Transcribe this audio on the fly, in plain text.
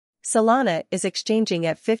Solana is exchanging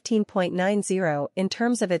at 15.90 in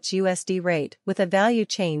terms of its USD rate with a value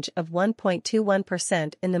change of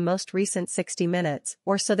 1.21% in the most recent 60 minutes,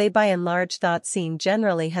 or so they by and large thought. Seen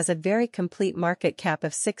generally has a very complete market cap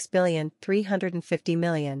of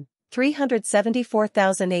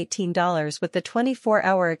 $6,350,374,018 with the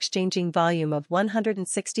 24-hour exchanging volume of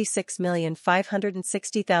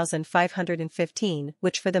 166,560,515,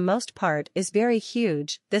 which for the most part is very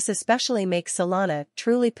huge. This especially makes Solana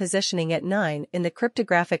truly positioning at 9 in the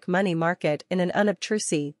cryptographic money market in an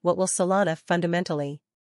unobtrusive. What will Solana fundamentally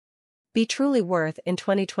be truly worth in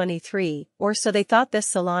 2023, or so they thought.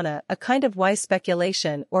 This Solana, a kind of wise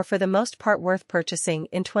speculation, or for the most part worth purchasing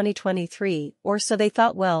in 2023, or so they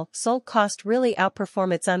thought. Well, Sol cost really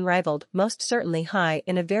outperform its unrivaled, most certainly high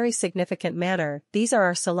in a very significant manner. These are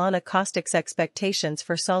our Solana caustic's expectations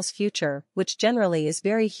for Sol's future, which generally is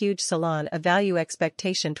very huge. Solana a value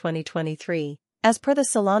expectation 2023. As per the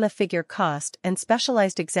Solana figure cost and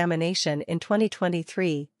specialized examination in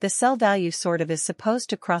 2023, the sell value sort of is supposed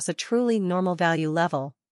to cross a truly normal value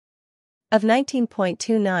level of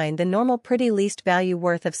 19.29. The normal pretty least value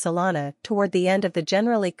worth of Solana toward the end of the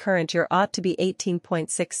generally current year ought to be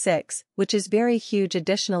 18.66, which is very huge.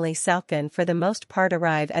 Additionally, Salcon for the most part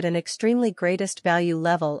arrive at an extremely greatest value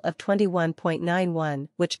level of 21.91,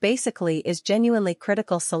 which basically is genuinely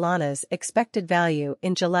critical. Solana's expected value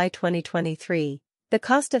in July 2023. The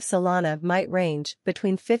cost of Solana might range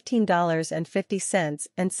between $15.50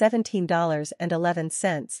 and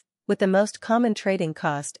 $17.11. With the most common trading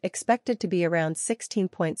cost expected to be around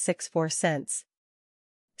 16.64 cents.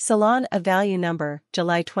 Solana a value number,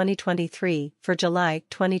 July 2023. For July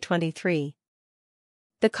 2023,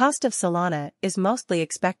 the cost of Solana is mostly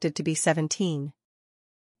expected to be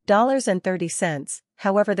 $17.30.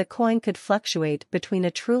 However, the coin could fluctuate between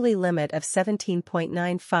a truly limit of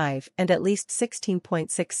 17.95 and at least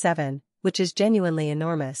 16.67, which is genuinely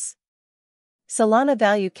enormous. Solana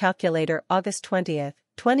Value Calculator August 20th.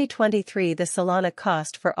 2023. The Solana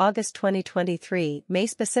cost for August 2023 may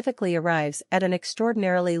specifically arrives at an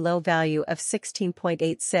extraordinarily low value of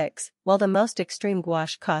 16.86, while the most extreme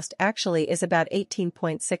gouache cost actually is about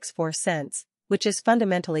 18.64 cents, which is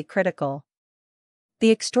fundamentally critical.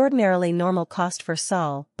 The extraordinarily normal cost for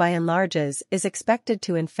Sol, by and large, is expected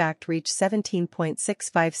to in fact reach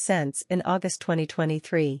 17.65 cents in August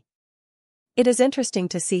 2023. It is interesting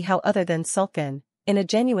to see how other than Solcan, in a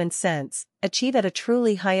genuine sense, achieve at a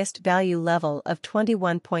truly highest value level of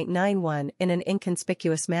 21.91 in an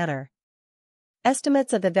inconspicuous manner.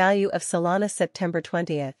 Estimates of the value of Solana September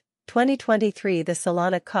 20th, 2023. The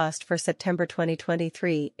Solana cost for September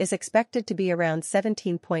 2023 is expected to be around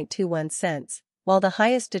 17.21 cents, while the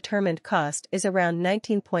highest determined cost is around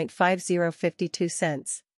 19.5052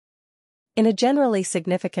 cents. In a generally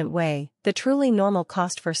significant way, the truly normal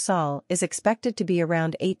cost for Sol is expected to be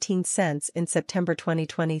around 18 cents in September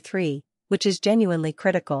 2023, which is genuinely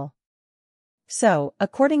critical. So,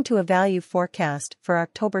 according to a value forecast for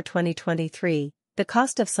October 2023, the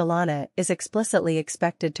cost of Solana is explicitly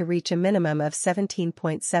expected to reach a minimum of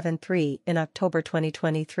 17.73 in October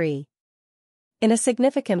 2023. In a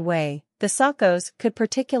significant way, the SOCOs could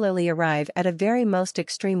particularly arrive at a very most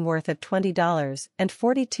extreme worth of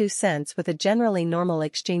 $20.42 with a generally normal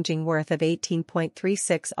exchanging worth of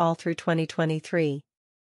 18.36 all through 2023.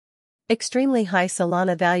 Extremely high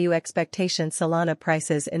Solana value expectation. Solana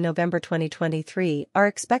prices in November 2023 are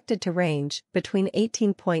expected to range between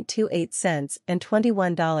 18.28 cents and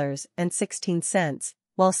 $21.16,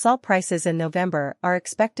 while Sol prices in November are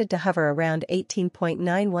expected to hover around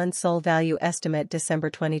 18.91 Sol value estimate December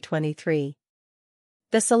 2023.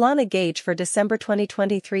 The Solana gauge for December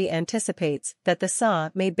 2023 anticipates that the SA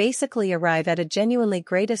may basically arrive at a genuinely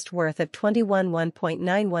greatest worth of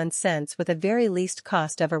 21.91 cents with a very least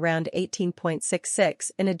cost of around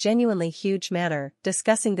 18.66 in a genuinely huge manner.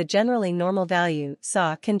 Discussing the generally normal value,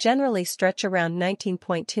 SA can generally stretch around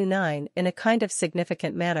 19.29 in a kind of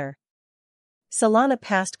significant manner. Solana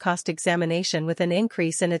passed cost examination with an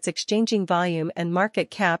increase in its exchanging volume and market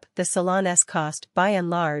cap. The Solana's cost, by and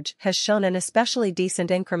large, has shown an especially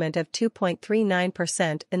decent increment of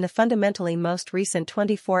 2.39% in the fundamentally most recent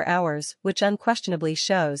 24 hours, which unquestionably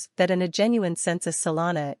shows that in a genuine sense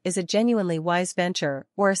Solana is a genuinely wise venture,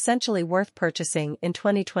 or essentially worth purchasing in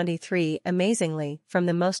 2023. Amazingly, from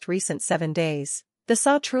the most recent 7 days, the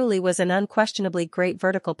SAW truly was an unquestionably great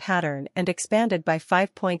vertical pattern and expanded by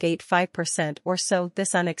 5.85% or so.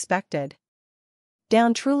 This unexpected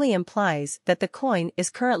down truly implies that the coin is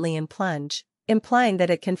currently in plunge. implying that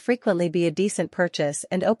it can frequently be a decent purchase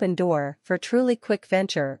and open door for truly quick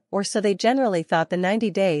venture, or so they generally thought. The 90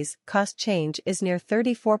 days cost change is near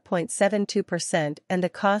 34.72%, and the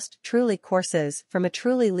cost truly courses from a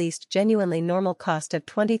truly least genuinely normal cost of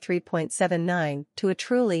 23.79 to a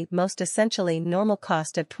truly most essentially normal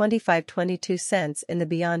cost of 25.22 cents in the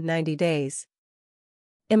beyond 90 days.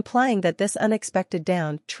 Implying that this unexpected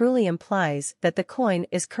down truly implies that the coin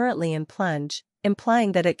is currently in plunge,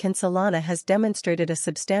 implying that Solana has demonstrated a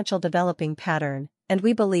substantial developing pattern, and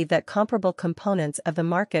we believe that comparable components of the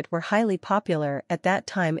market were highly popular at that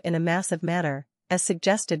time in a massive manner, as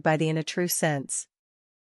suggested by the in a true sense.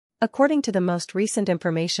 According to the most recent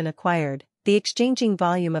information acquired, the exchanging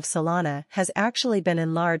volume of Solana has actually been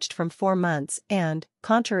enlarged from 4 months and,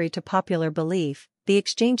 contrary to popular belief, the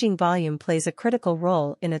exchanging volume plays a critical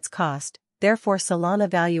role in its cost, therefore Solana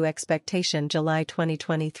value expectation July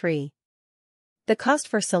 2023. The cost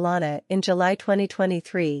for Solana in July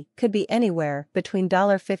 2023 could be anywhere between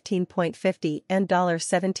 $15.50 and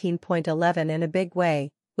 $17.11 in a big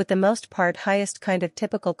way, with the most part highest kind of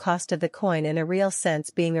typical cost of the coin in a real sense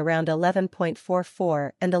being around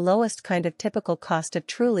 11.44 and the lowest kind of typical cost of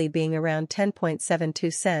truly being around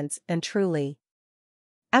 10.72 cents and truly.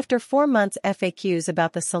 After 4 months FAQs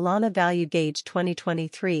about the Solana Value Gauge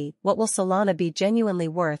 2023, what will Solana be genuinely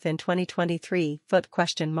worth in 2023?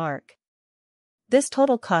 This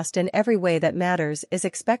total cost in every way that matters is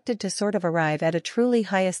expected to sort of arrive at a truly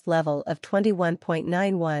highest level of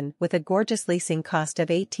 21.91 with a gorgeous leasing cost of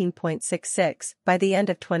 18.66 by the end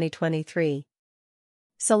of 2023.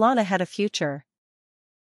 Solana had a future.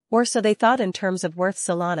 Or so they thought in terms of worth.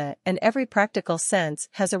 Solana, in every practical sense,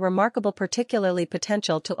 has a remarkable particularly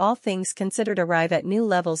potential to all things considered arrive at new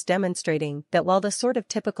levels, demonstrating that while the sort of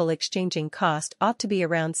typical exchanging cost ought to be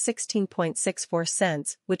around 16.64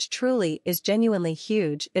 cents, which truly is genuinely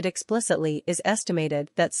huge, it explicitly is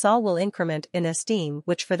estimated that Sol will increment in esteem,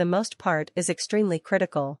 which for the most part is extremely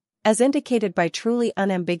critical, as indicated by truly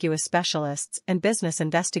unambiguous specialists and business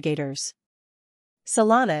investigators.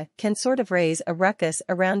 Solana can sort of raise a ruckus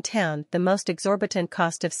around town. The most exorbitant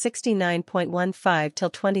cost of 69.15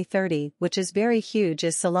 till 2030, which is very huge.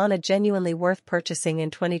 Is Solana genuinely worth purchasing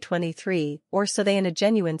in 2023, or so they in a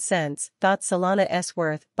genuine sense thought Solana's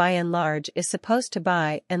worth by and large is supposed to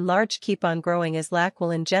by and large keep on growing as lack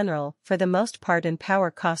will in general for the most part in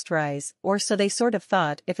power cost rise, or so they sort of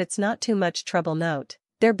thought. If it's not too much trouble, note,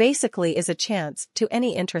 there basically is a chance to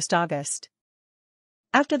any interest August.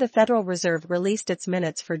 After the Federal Reserve released its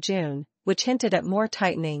minutes for June, which hinted at more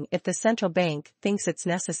tightening if the central bank thinks it's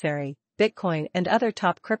necessary, Bitcoin and other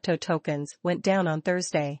top crypto tokens went down on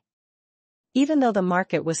Thursday. Even though the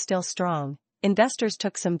market was still strong, investors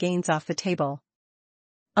took some gains off the table.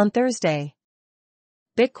 On Thursday,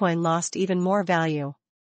 Bitcoin lost even more value.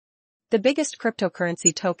 The biggest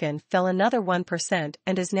cryptocurrency token fell another 1%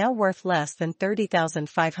 and is now worth less than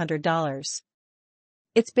 $30,500.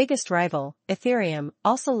 Its biggest rival, Ethereum,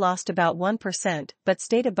 also lost about 1% but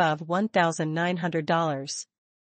stayed above $1,900.